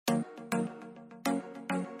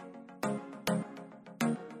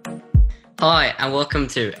Hi, and welcome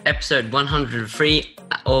to episode 103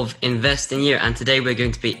 of Invest in You. And today we're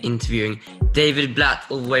going to be interviewing David Blatt,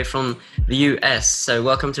 all the way from the US. So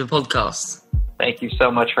welcome to the podcast. Thank you so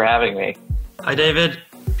much for having me. Hi, David.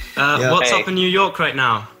 What's up in New York right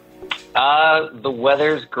now? The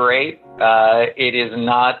weather's great. It is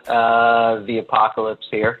not the apocalypse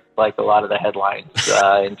here, like a lot of the headlines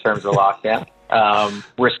in terms of lockdown.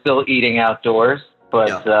 We're still eating outdoors,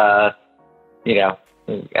 but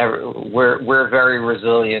we're a very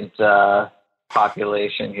resilient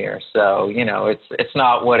population here. So it's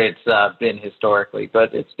not what it's been historically,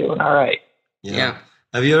 but it's doing all right. Yeah.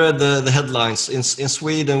 Have you read the headlines? In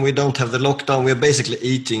Sweden, we don't have the lockdown. We're basically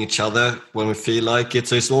eating each other when we feel like it.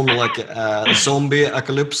 So it's almost like a zombie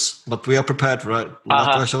apocalypse, but we are prepared for it.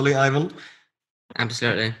 Not actually, Ivan?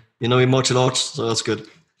 Absolutely. You know, in martial arts, so that's good.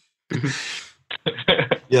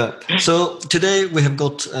 Yeah. So today we have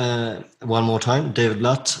got one more time David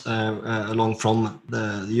Blatt along from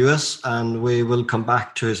the US, and we will come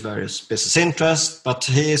back to his various business interests. But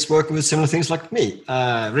he is working with similar things like me: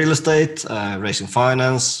 real estate, raising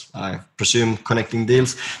finance, I presume connecting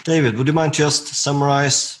deals. David, would you mind just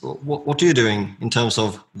summarize what are you doing in terms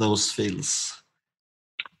of those fields?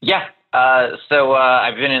 Yeah. So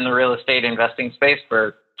I've been in the real estate investing space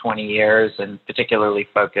for 20 years, and particularly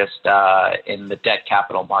focused in the debt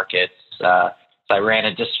capital markets. So I ran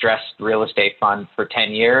a distressed real estate fund for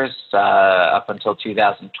 10 years up until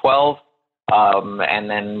 2012. And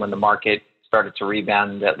then when the market started to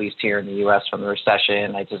rebound, at least here in the US from the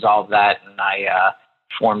recession, I dissolved that and I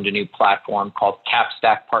formed a new platform called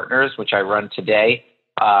Capstack Partners, which I run today.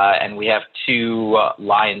 And we have two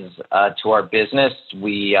lines to our business.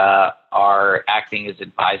 We are acting as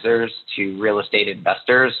advisors to real estate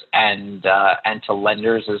investors and to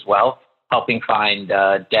lenders as well, helping find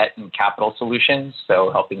debt and capital solutions.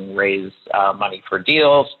 So helping raise money for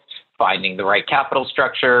deals, finding the right capital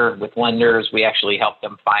structure with lenders. We actually help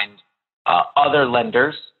them find other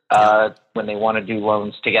lenders when they want to do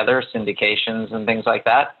loans together, syndications and things like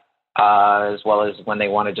that. As well as when they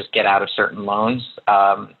want to just get out of certain loans.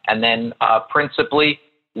 And then principally,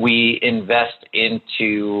 we invest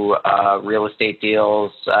into real estate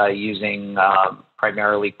deals using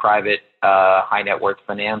primarily private high net worth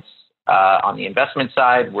finance. On the investment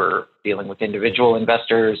side, we're dealing with individual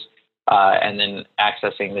investors and then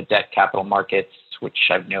accessing the debt capital markets, which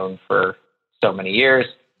I've known for so many years.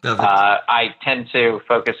 I tend to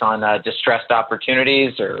focus on distressed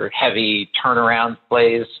opportunities or heavy turnaround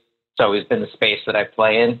plays. It's always been the space that I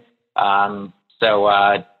play in.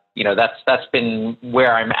 That's been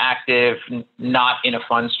where I'm active, not in a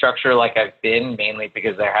fund structure like I've been, mainly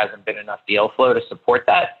because there hasn't been enough deal flow to support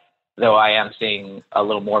that, though I am seeing a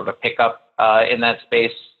little more of a pickup in that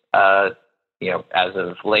space, as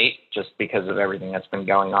of late, just because of everything that's been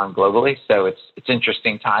going on globally. So it's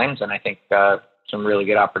interesting times, and I think some really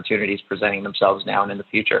good opportunities presenting themselves now and in the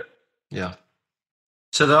future. Yeah.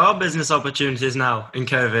 So there are business opportunities now in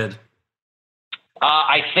COVID.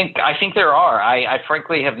 I think there are. I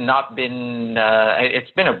frankly have not been.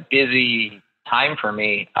 It's been a busy time for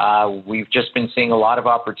me. We've just been seeing a lot of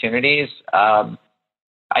opportunities.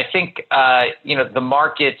 I think the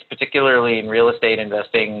markets, particularly in real estate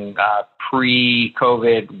investing,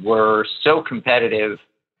 pre-COVID, were so competitive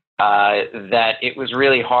that it was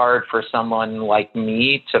really hard for someone like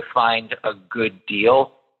me to find a good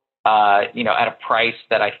deal. At a price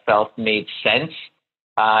that I felt made sense.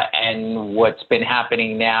 And what's been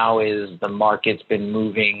happening now is the market's been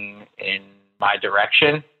moving in my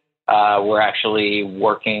direction. We're actually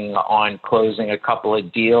working on closing a couple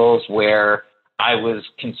of deals where I was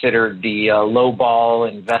considered the lowball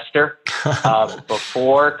investor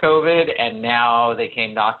before COVID, and now they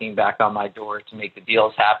came knocking back on my door to make the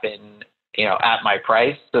deals happen, at my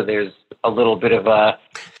price. So there's a little bit of a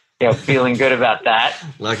feeling good about that.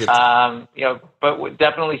 Like it. But we're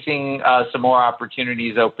definitely seeing some more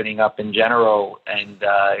opportunities opening up in general, and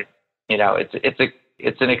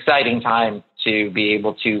it's an exciting time to be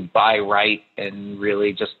able to buy right and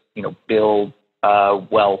really just build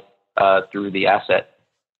wealth through the asset.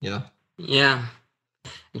 Yeah. Yeah.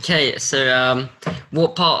 Okay. So,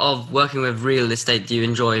 what part of working with real estate do you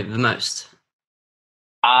enjoy the most?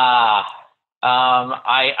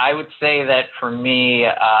 I would say that for me,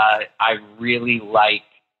 I really like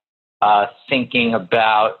thinking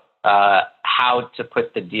about how to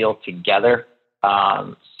put the deal together.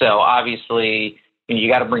 So obviously, you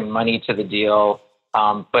got to bring money to the deal,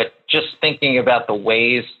 but just thinking about the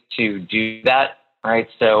ways to do that, right?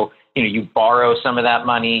 So, you borrow some of that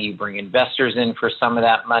money, you bring investors in for some of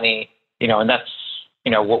that money, and that's,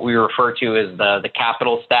 what we refer to as the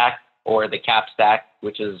capital stack. or the Cap Stack,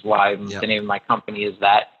 which is why the name of my company is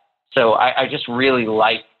that. So I just really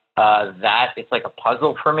like that. It's like a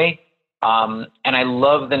puzzle for me. And I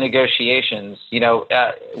love the negotiations.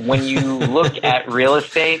 When you look at real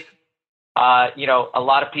estate, a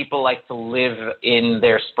lot of people like to live in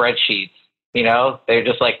their spreadsheets. They're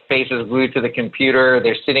just like faces glued to the computer.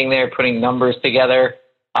 They're sitting there putting numbers together.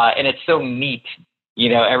 And it's so neat.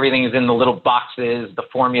 Everything is in the little boxes. The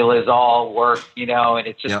formulas all work, and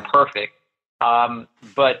it's just perfect.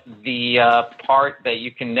 But the part that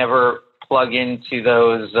you can never plug into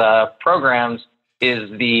those programs is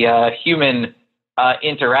the human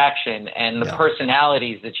interaction and the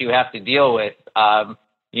personalities that you have to deal with.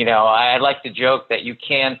 I like to joke that you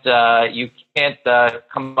can't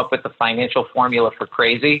come up with the financial formula for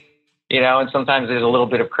crazy, and sometimes there's a little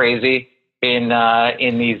bit of crazy in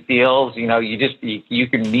these deals. You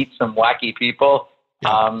can meet some wacky people.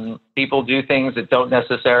 People do things that don't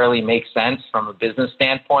necessarily make sense from a business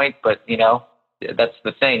standpoint, but that's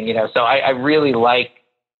the thing. So I really like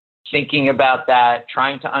thinking about that,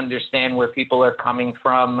 trying to understand where people are coming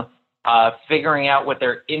from, figuring out what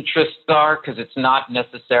their interests are, because it's not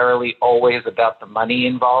necessarily always about the money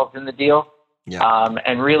involved in the deal.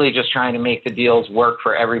 And really just trying to make the deals work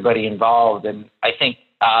for everybody involved. And I think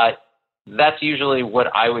that's usually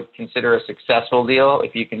what I would consider a successful deal,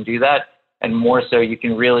 if you can do that. And more so, you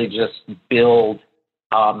can really just build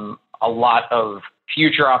a lot of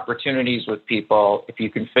future opportunities with people if you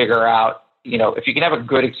can figure out, if you can have a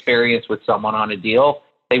good experience with someone on a deal,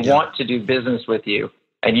 they want to do business with you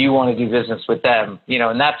and you want to do business with them,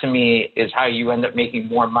 and that to me is how you end up making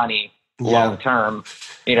more money long term,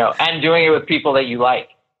 and doing it with people that you like.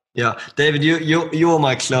 Yeah, David, you're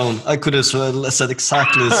my clone. I could have said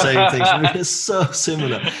exactly the same things. It's so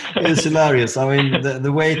similar. It's hilarious. I mean,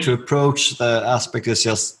 the way to approach the aspect is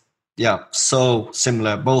just, so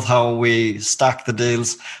similar. Both how we stack the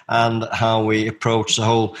deals and how we approach the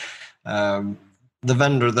whole, the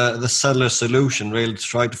vendor, the seller solution, really to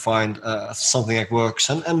try to find something that works.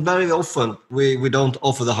 And very often we don't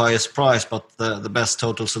offer the highest price, but the best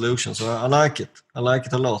total solution. So I like it. I like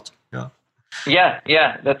it a lot. Yeah,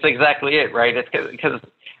 that's exactly it, right? It's because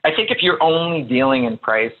I think if you're only dealing in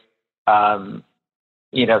price,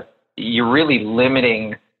 you're really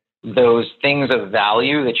limiting those things of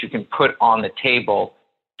value that you can put on the table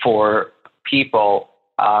for people,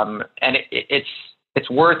 and it's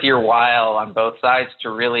worth your while on both sides to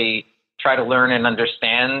really try to learn and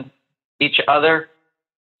understand each other,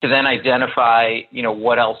 to then identify,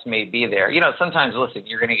 what else may be there. Sometimes, listen,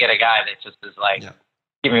 you're going to get a guy that just is like,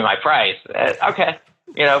 give me my price. Okay.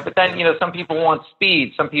 But then, some people want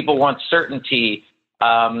speed. Some people want certainty.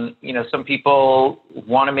 Some people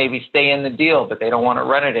want to maybe stay in the deal, but they don't want to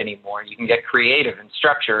run it anymore. You can get creative in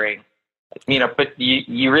structuring, but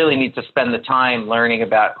you really need to spend the time learning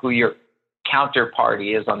about who your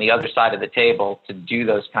counterparty is on the other side of the table to do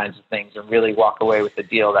those kinds of things and really walk away with a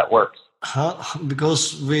deal that works.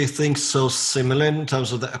 Because we think so similar in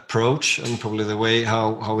terms of the approach and probably the way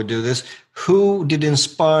how we do this. Who did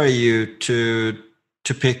inspire you to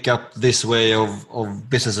pick up this way of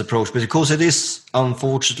business approach? Because it is,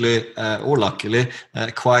 unfortunately or luckily,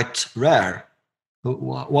 quite rare.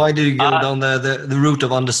 Why do you go down the route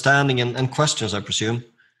of understanding and questions, I presume?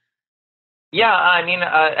 Yeah, I mean,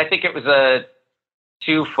 I think it was a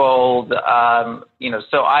twofold. So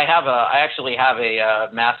I actually have a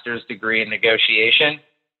master's degree in negotiation.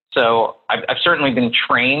 So I've certainly been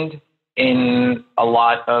trained in a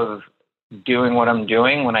lot of doing what I'm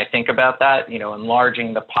doing when I think about that,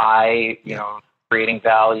 enlarging the pie, creating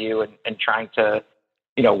value and trying to,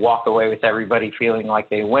 walk away with everybody feeling like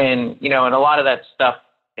they win, and a lot of that stuff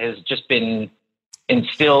has just been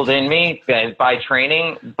instilled in me by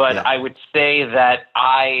training. But I would say that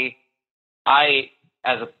I,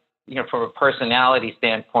 as a, from a personality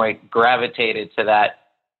standpoint, gravitated to that.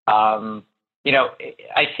 I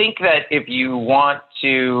think that if you want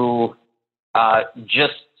to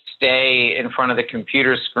just stay in front of the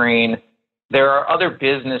computer screen, there are other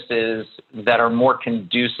businesses that are more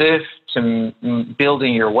conducive to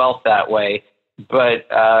building your wealth that way. But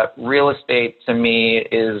real estate, to me,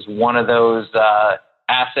 is one of those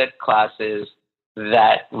asset classes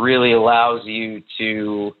that really allows you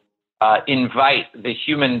to invite the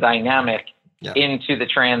human dynamic into the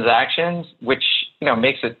transactions, which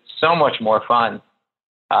makes it so much more fun.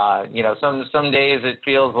 Some days it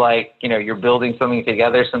feels like you're building something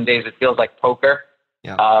together. Some days it feels like poker.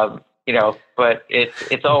 But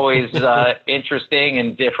it's always interesting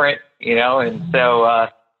and different. And so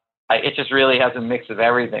it just really has a mix of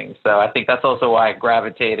everything. So I think that's also why I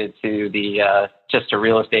gravitated to the just to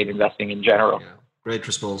real estate investing in general. Great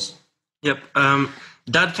response. Yep.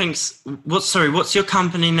 Dad thinks. What's your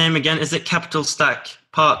company name again? Is it Capital Stack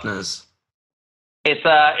Partners? It's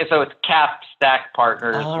Cap Stack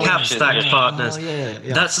Partners. Cap Stack Partners.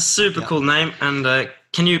 Yeah. That's a super cool name. And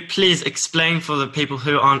can you please explain for the people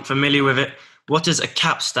who aren't familiar with it, what is a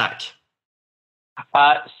cap stack?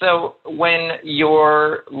 So when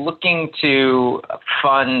you're looking to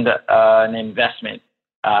fund an investment,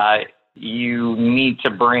 you need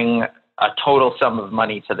to bring a total sum of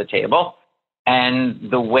money to the table.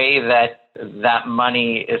 And the way that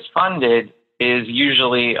money is funded is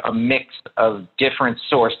usually a mix of different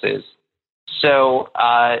sources. So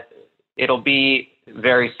it'll be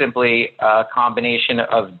very simply a combination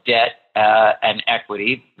of debt and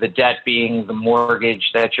equity, the debt being the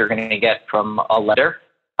mortgage that you're going to get from a lender,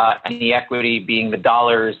 and the equity being the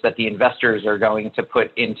dollars that the investors are going to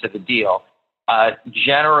put into the deal.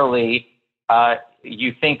 Generally,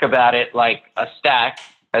 you think about it like a stack,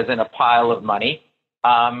 as in a pile of money,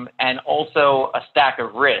 and also a stack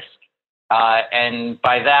of risk. And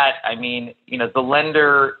by that, I mean, the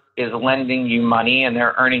lender is lending you money and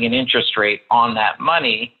they're earning an interest rate on that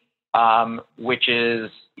money, which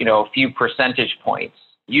is, a few percentage points.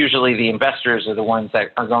 Usually the investors are the ones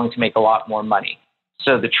that are going to make a lot more money.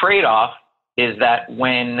 So the trade-off is that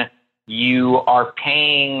when you are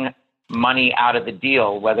paying money out of the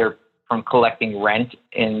deal, whether from collecting rent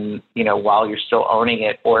while you're still owning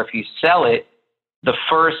it, or if you sell it, the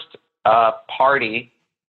first party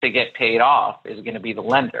to get paid off is going to be the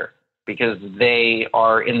lender, because they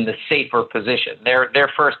are in the safer position.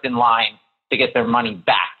 They're first in line to get their money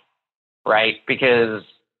back, right? Because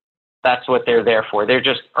that's what they're there for. They're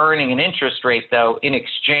just earning an interest rate, though, in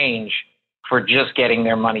exchange for just getting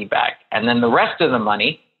their money back. And then the rest of the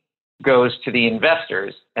money goes to the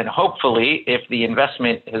investors. And hopefully, if the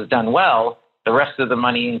investment has done well, the rest of the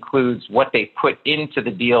money includes what they put into the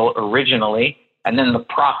deal originally and then the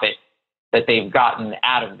profit that they've gotten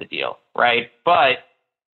out of the deal, right? But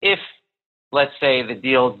if, let's say, the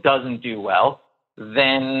deal doesn't do well,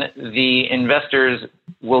 then the investors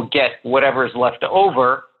will get whatever's left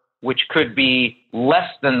over, which could be less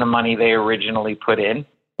than the money they originally put in,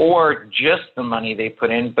 or just the money they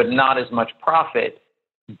put in, but not as much profit.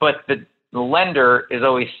 But the lender is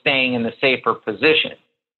always staying in the safer position,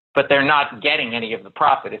 but they're not getting any of the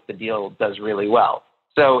profit if the deal does really well.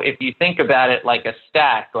 So if you think about it like a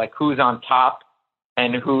stack, like who's on top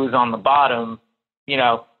and who's on the bottom,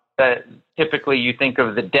 typically you think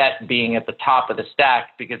of the debt being at the top of the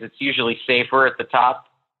stack because it's usually safer at the top.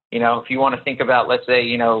 If you want to think about, let's say,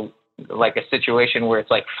 like a situation where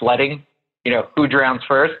it's like flooding, who drowns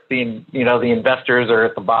first? The investors are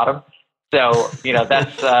at the bottom. So,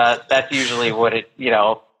 that's usually what it,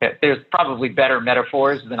 there's probably better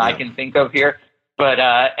metaphors than I can think of here. But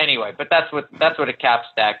anyway, that's what a cap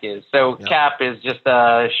stack is. So cap is just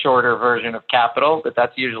a shorter version of capital, but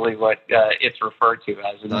that's usually what it's referred to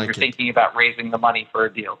as when you're thinking about raising the money for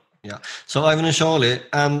a deal. Yeah. So Ivan and Charlie,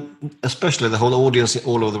 and especially the whole audience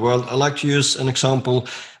all over the world, I like to use an example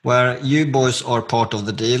where you boys are part of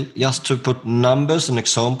the deal, just to put numbers and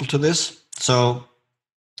example to this. So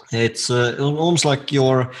it's almost like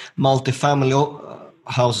your multifamily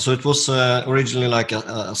house. So it was originally like a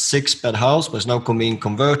 6-bed house, but it's now being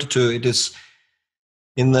converted to, it is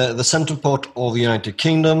in the central part of the United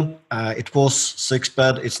Kingdom. It was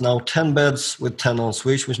 6-bed. It's now 10 beds with 10 en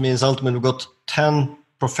suite, which means ultimately we've got 10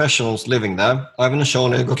 professionals living there. Ivan and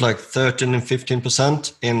Charlie got like 13 and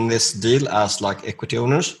 15% in this deal as like equity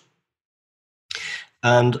owners.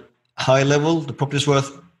 And high level, the property is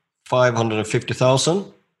worth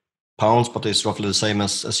 £550,000, but it's roughly the same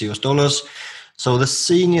as US dollars. So the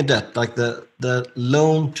senior debt, like the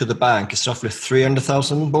loan to the bank, is roughly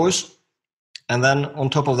 300,000, boys. And then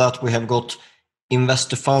on top of that, we have got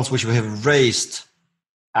investor funds, which we have raised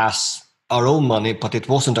as our own money, but it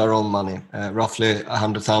wasn't our own money, roughly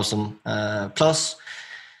 100,000 plus.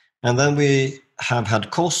 And then we have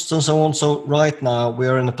had costs and so on. So right now we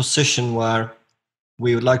are in a position where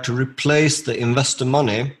we would like to replace the investor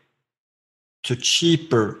money to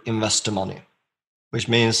cheaper investor money, which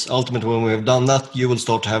means ultimately when we have done that, you will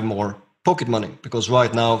start to have more pocket money, because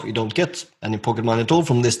right now you don't get any pocket money at all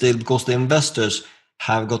from this deal because the investors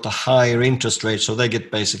have got a higher interest rate, so they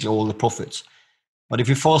get basically all the profits. But if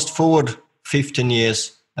you fast forward 15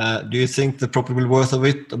 years, do you think the property will be worth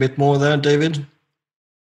a bit more there, David?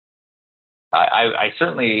 I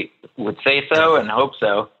certainly would say so and hope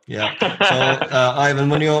so. Yeah. So Ivan,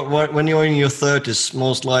 when you're in your 30s,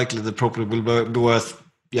 most likely the property will be worth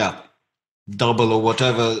double or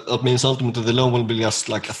whatever. That means ultimately the loan will be just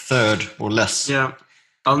like a third or less. Yeah.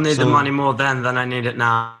 I'll need the money more then than I need it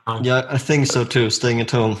now. Yeah, I think so too, staying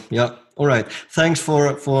at home. Yeah. All right. Thanks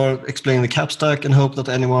for explaining the cap stack, and hope that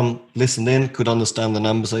anyone listened in could understand the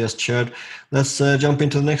numbers I just shared. Let's jump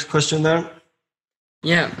into the next question there.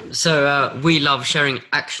 Yeah, so we love sharing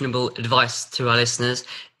actionable advice to our listeners.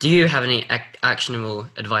 Do you have any actionable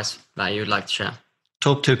advice that you would like to share?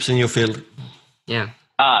 Top tips in your field. Yeah.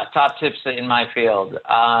 Top tips in my field.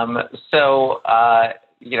 I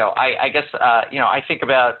guess, I think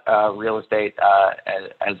about real estate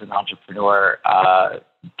as an entrepreneur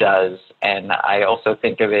does, and I also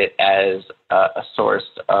think of it as a source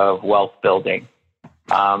of wealth building.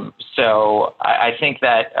 So I think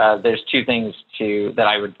that there's two things that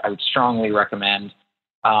I would strongly recommend.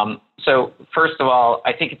 So first of all,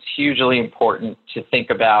 I think it's hugely important to think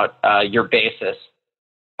about your basis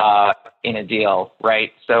in a deal,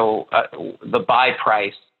 right? So the buy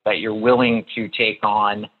price that you're willing to take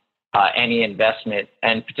on any investment,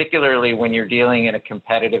 and particularly when you're dealing in a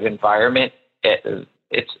competitive environment,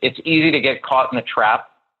 it's easy to get caught in the trap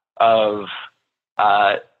of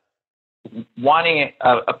wanting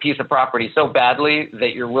a piece of property so badly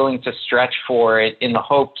that you're willing to stretch for it in the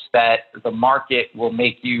hopes that the market will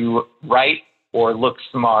make you right or look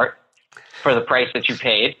smart for the price that you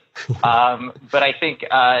paid. But I think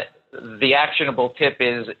the actionable tip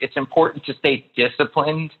is it's important to stay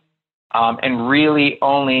disciplined and really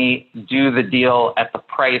only do the deal at the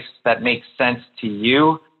price that makes sense to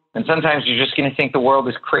you. And sometimes you're just going to think the world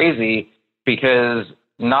is crazy, because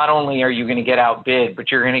not only are you going to get outbid,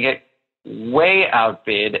 but you're going to get way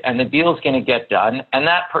outbid, and the deal's going to get done. And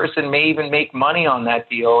that person may even make money on that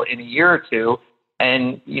deal in a year or two.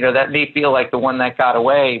 And, that may feel like the one that got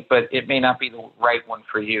away, but it may not be the right one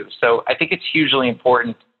for you. So I think it's hugely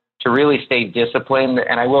important to really stay disciplined.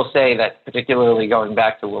 And I will say that, particularly going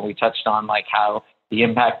back to when we touched on like how the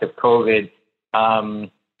impact of COVID,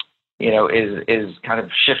 is kind of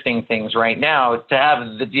shifting things right now, to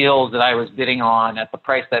have the deals that I was bidding on at the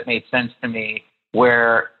price that made sense to me,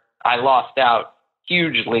 where I lost out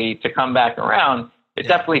hugely, to come back around, it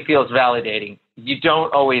definitely feels validating. You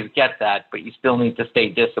don't always get that, but you still need to stay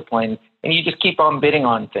disciplined, and you just keep on bidding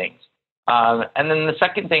on things. And then the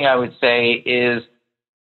second thing I would say is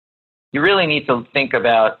you really need to think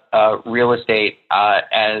about real estate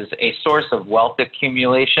as a source of wealth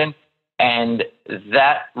accumulation, and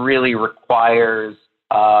that really requires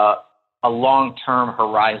a long-term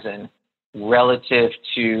horizon relative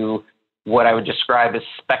to what I would describe as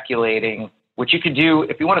speculating, which you could do.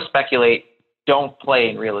 If you want to speculate, don't play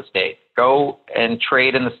in real estate. Go and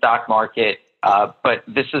trade in the stock market. But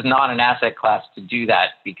this is not an asset class to do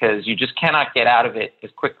that, because you just cannot get out of it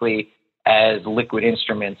as quickly as liquid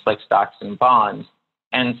instruments like stocks and bonds.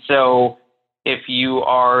 And so if you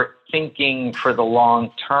are thinking for the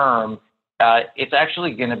long term, it's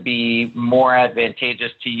actually going to be more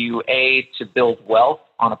advantageous to you, to build wealth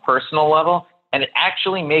on a personal level. And it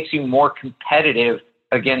actually makes you more competitive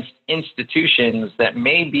against institutions that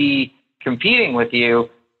may be competing with you,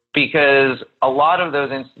 because a lot of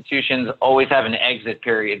those institutions always have an exit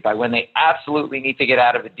period by when they absolutely need to get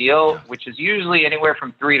out of a deal, which is usually anywhere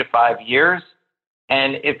from 3 to 5 years.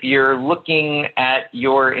 And if you're looking at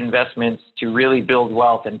your investments to really build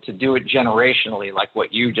wealth and to do it generationally, like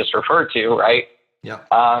what you just referred to, right? Yeah.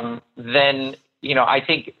 Then, I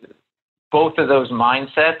think both of those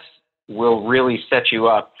mindsets will really set you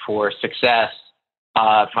up for success,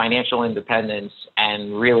 financial independence,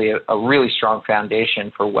 and really a really strong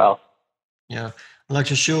foundation for wealth. Yeah. I'd like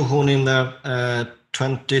to shoehorn in there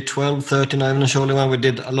 2012, 13, Ivan and Charlie, when we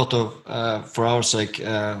did a lot of, for our sake,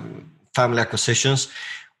 family acquisitions.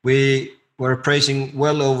 We were appraising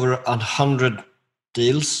well over 100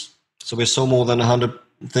 deals. So we saw more than 100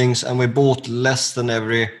 things, and we bought less than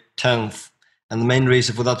every 10th. And the main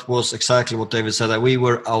reason for that was exactly what David said, that we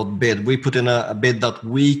were outbid. We put in a bid that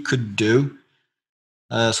we could do.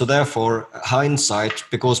 So therefore, hindsight,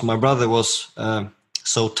 because my brother was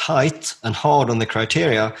so tight and hard on the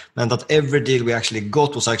criteria, meant that every deal we actually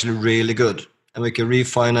got was actually really good. And we could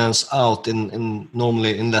refinance out in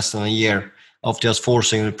normally in less than a year, after just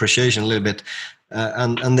forcing appreciation a little bit.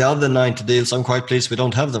 And the other 90 deals, I'm quite pleased we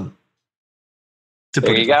don't have them.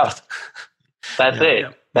 There you go. That's it.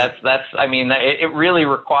 Yeah. That's. I mean, it really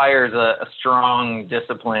requires a strong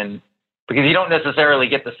discipline, because you don't necessarily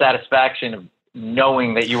get the satisfaction of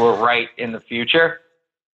knowing that you were right in the future.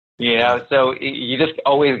 So you just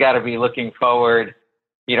always got to be looking forward,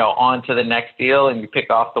 on to the next deal, and you pick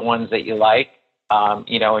off the ones that you like,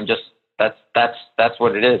 and just that's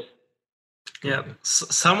what it is. Yeah.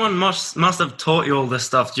 Someone must have taught you all this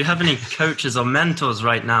stuff. Do you have any coaches or mentors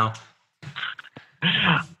right now?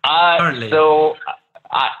 Currently. So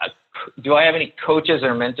Do I have any coaches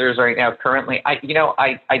or mentors right now currently? I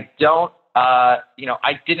don't. I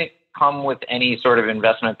didn't come with any sort of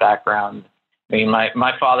investment background. I mean,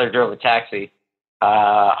 my father drove a taxi.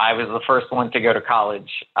 I was the first one to go to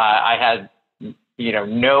college. I had,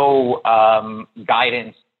 no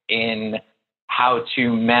guidance in how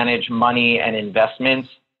to manage money and investments.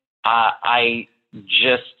 I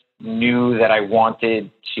just knew that I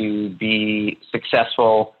wanted to be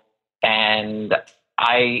successful, and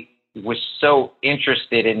I was so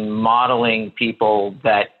interested in modeling people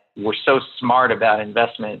that were so smart about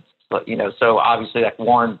investments. So obviously, like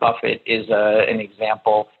Warren Buffett is an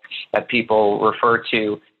example that people refer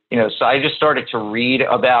to. So I just started to read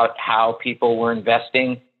about how people were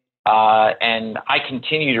investing, and I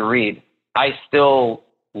continue to read. I still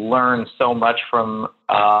learn so much from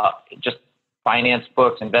just finance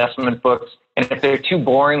books, investment books, and if they're too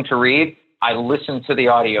boring to read, I listen to the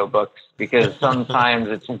audiobooks because sometimes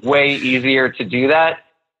it's way easier to do that.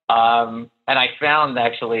 And I found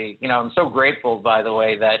actually, I'm so grateful, by the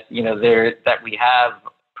way, that, that we have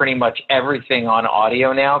pretty much everything on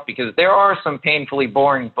audio now, because there are some painfully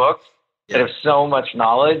boring books that have so much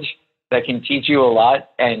knowledge that can teach you a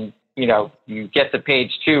lot. And, you get to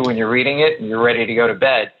page 2 when you're reading it and you're ready to go to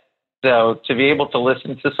bed. So to be able to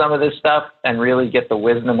listen to some of this stuff and really get the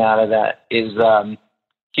wisdom out of that is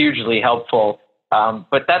hugely helpful.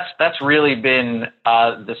 But that's really been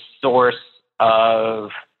the source of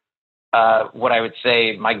what I would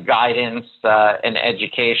say my guidance and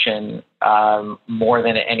education more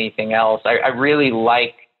than anything else. I really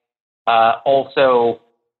like also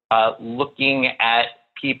looking at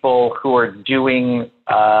people who are doing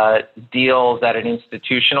deals at an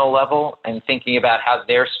institutional level and thinking about how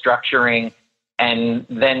they're structuring, and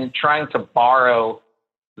then trying to borrow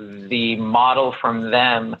the model from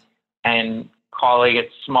them and calling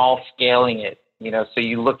it small scaling it. So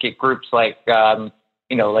you look at groups like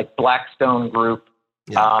like Blackstone Group,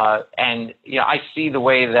 and I see the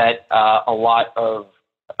way that a lot of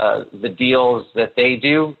the deals that they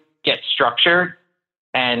do get structured,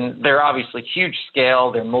 and they're obviously huge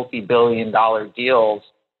scale, they're multi-billion-dollar deals.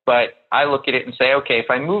 But I look at it and say, okay, if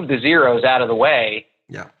I move the zeros out of the way,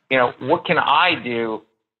 what can I do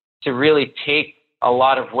to really take a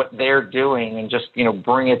lot of what they're doing and just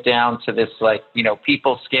bring it down to this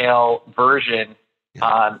people scale version,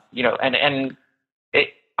 and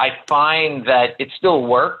I find that it still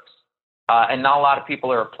works, and not a lot of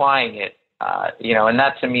people are applying it, and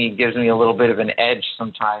that to me gives me a little bit of an edge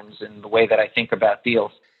sometimes in the way that I think about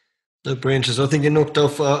deals. Super interesting. I think you knocked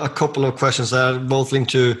off a couple of questions that are both linked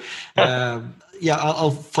to. I'll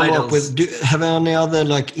follow up with. Do you have any other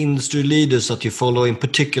industry leaders that you follow in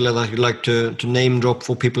particular that you'd like to name drop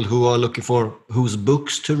for people who are looking for whose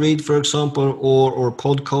books to read, for example, or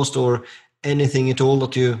podcast or anything at all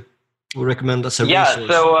that you would recommend as a resource?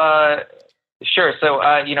 Sure. So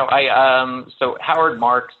Howard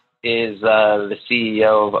Marks is the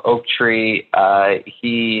CEO of Oaktree.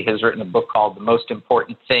 He has written a book called The Most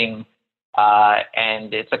Important Thing,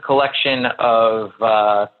 and it's a collection of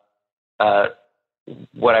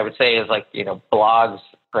what I would say is blogs,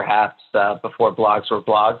 perhaps before blogs were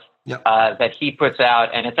blogs, that he puts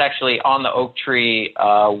out, and it's actually on the Oaktree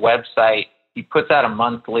website. He puts out a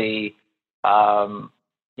monthly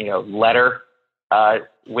letter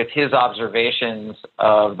with his observations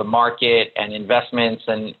of the market and investments.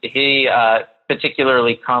 And he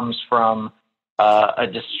particularly comes from a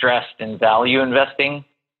distressed and value investing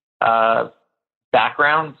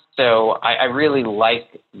background. So I really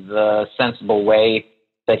like the sensible way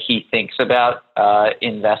that he thinks about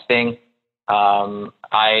investing. Warren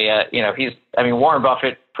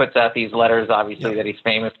Buffett puts out these letters, obviously, that he's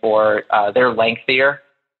famous for. They're lengthier.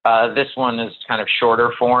 This one is kind of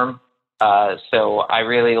shorter form. So I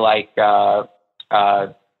really like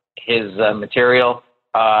his material.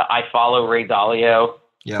 I follow Ray Dalio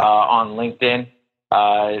on LinkedIn.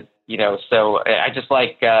 So I just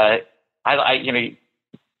like,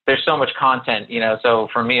 there's so much content, so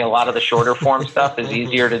for me, a lot of the shorter form stuff is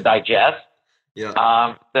easier to digest.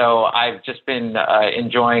 So I've just been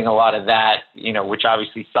enjoying a lot of that, which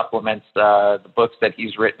obviously supplements the books that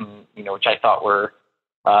he's written, which I thought were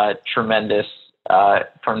tremendous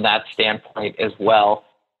from that standpoint as well,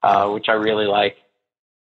 which I really like.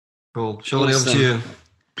 Cool. Surely over to you.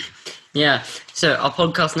 Yeah. So our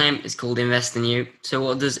podcast name is called Invest in You. So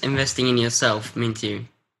what does investing in yourself mean to you?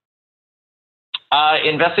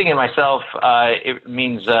 Investing in myself, it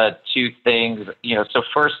means two things. So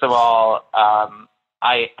first of all,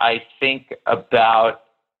 I think about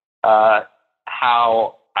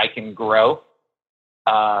how I can grow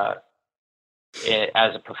as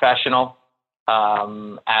a professional.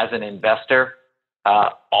 as an investor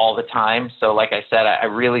all the time. So like I said, I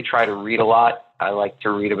really try to read a lot. I like to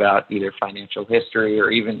read about either financial history or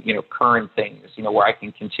even, current things, where I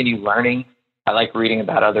can continue learning. I like reading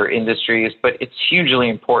about other industries, but it's hugely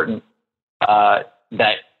important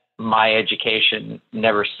that my education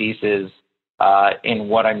never ceases in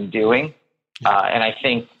what I'm doing. And I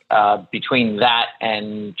think between that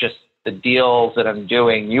and just the deals that I'm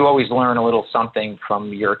doing, you always learn a little something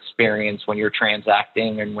from your experience when you're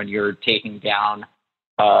transacting and when you're taking down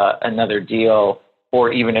another deal,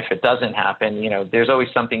 or even if it doesn't happen, there's always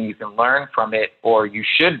something you can learn from it, or you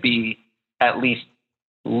should be at least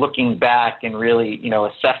looking back and really,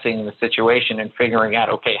 assessing the situation and figuring out,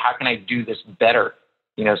 okay, how can I do this better?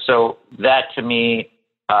 So that to me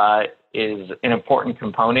is an important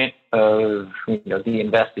component of, the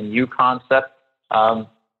invest in you concept.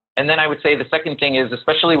 And then I would say the second thing is,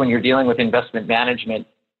 especially when you're dealing with investment management,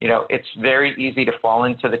 it's very easy to fall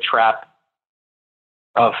into the trap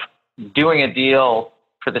of doing a deal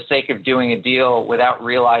for the sake of doing a deal without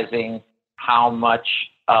realizing how much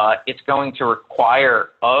it's going to require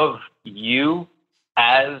of you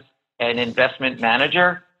as an investment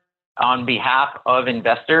manager on behalf of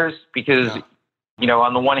investors. Because,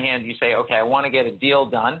 on the one hand, you say, okay, I want to get a deal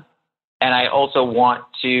done, and I also want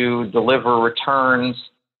to deliver returns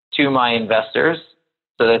to my investors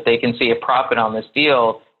so that they can see a profit on this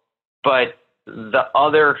deal. But the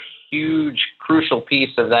other huge crucial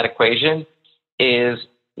piece of that equation is,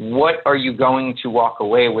 what are you going to walk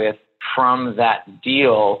away with from that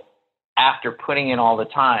deal after putting in all the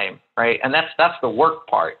time, right? And that's the work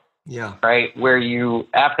part, right? Where you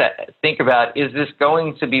have to think about, is this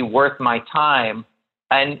going to be worth my time?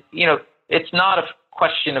 And, it's not a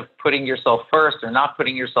question of putting yourself first or not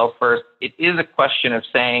putting yourself first. It is a question of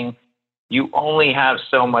saying you only have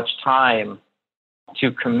so much time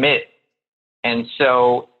to commit. And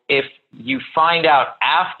so if you find out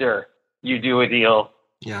after you do a deal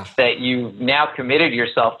that you've now committed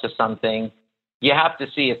yourself to something, you have to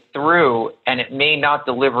see it through, and it may not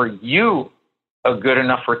deliver you a good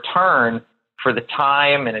enough return for the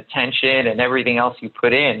time and attention and everything else you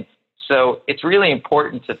put in. So it's really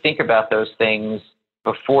important to think about those things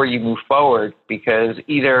before you move forward, because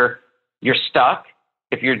either you're stuck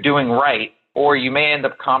if you're doing right, or you may end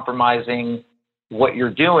up compromising what you're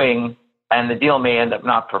doing and the deal may end up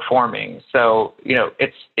not performing. So,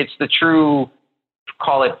 it's the true,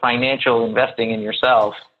 call it financial investing in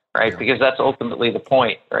yourself, right? Because that's ultimately the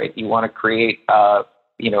point, right? You want to create, a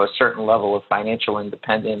certain level of financial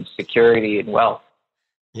independence, security, and wealth.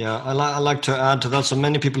 Yeah, I like to add to that. So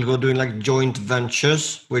many people who are doing like joint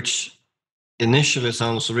ventures, which initially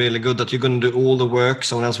sounds really good, that you're going to do all the work,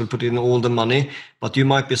 someone else will put in all the money, but you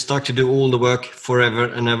might be stuck to do all the work forever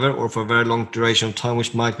and ever, or for a very long duration of time,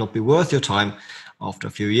 which might not be worth your time after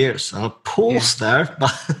a few years. And I'll pause there,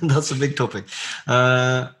 but that's a big topic.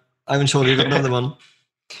 Ivan Charlie, you got another one?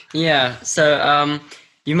 Yeah, so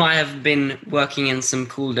you might have been working in some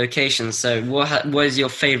cool locations. So what is your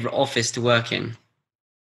favorite office to work in?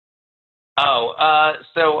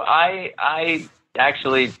 So I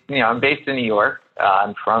actually, I'm based in New York.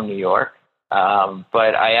 I'm from New York.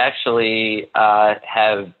 But I actually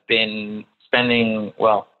have been spending,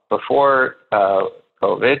 before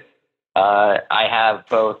COVID, I have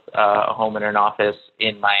both a home and an office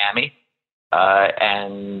in Miami,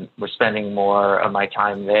 and we're spending more of my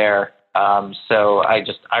time there. So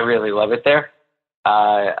I really love it there.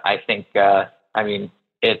 I think,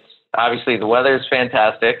 it's obviously the weather is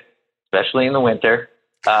fantastic, especially in the winter.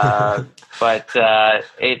 But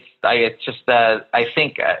it's just I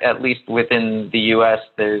think at least within the U.S.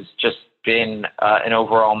 there's just been an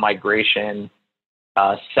overall migration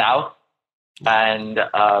south, and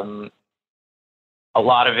a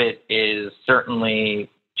lot of it is certainly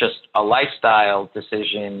just a lifestyle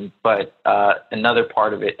decision, but another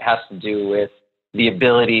part of it has to do with the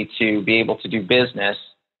ability to be able to do business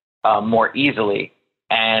more easily,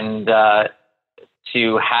 and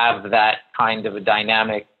to have that kind of a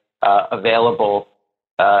dynamic available.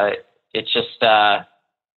 It's just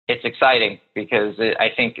it's exciting, because I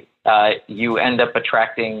think you end up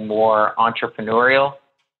attracting more entrepreneurial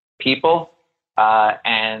people,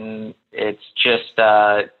 and it's just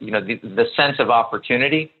the sense of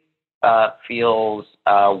opportunity feels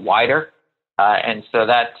wider, and so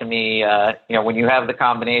that to me, when you have the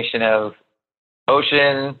combination of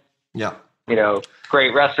ocean,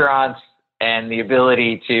 great restaurants, and the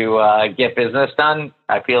ability to get business done,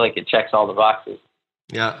 I feel like it checks all the boxes.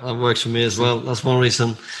 Yeah, that works for me as well. That's one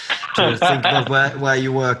reason to think about where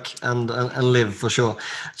you work and live, for sure.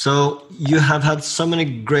 So you have had so many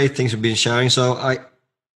great things you've been sharing. So I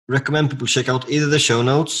recommend people check out either the show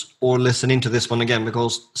notes or listen into this one again,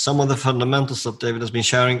 because some of the fundamentals that David has been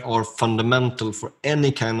sharing are fundamental for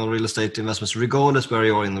any kind of real estate investments, regardless where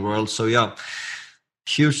you are in the world. So yeah,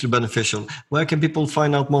 hugely beneficial. Where can people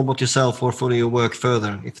find out more about yourself or follow your work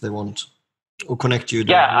further if they want, or connect you?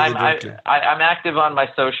 Yeah, I'm active on my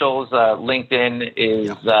socials. LinkedIn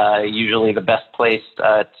is usually the best place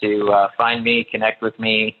to find me, connect with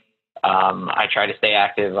me. I try to stay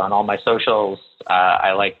active on all my socials.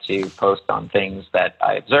 I like to post on things that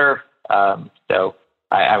I observe. So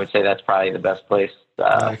I would say that's probably the best place.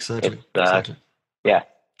 Exactly. Yeah.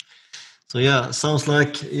 So yeah, sounds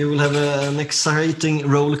like you will have an exciting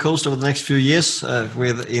roller coaster over the next few years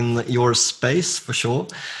within your space for sure.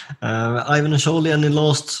 Ivan and Charlie, any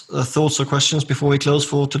last thoughts or questions before we close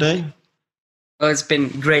for today? Well, it's been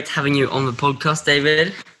great having you on the podcast,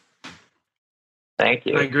 David. Thank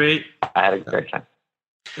you. I agree. I had a great time.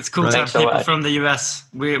 It's cool to have people from the US.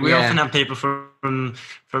 We often have people from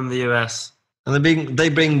the US. And they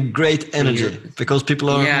bring great energy because people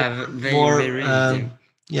are more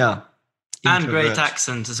and great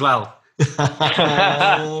accent as well.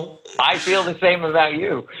 I feel the same about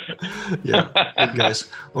you. Yeah, good guys.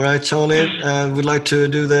 All right, Charlie, would like to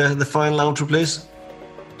do the final outro, please?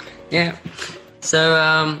 Yeah.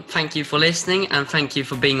 So thank you for listening, and thank you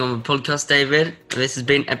for being on the podcast, David. This has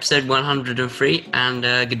been episode 103, and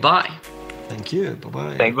goodbye. Thank you.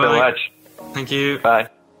 Bye-bye. Thanks so much. Thank you.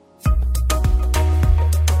 Bye.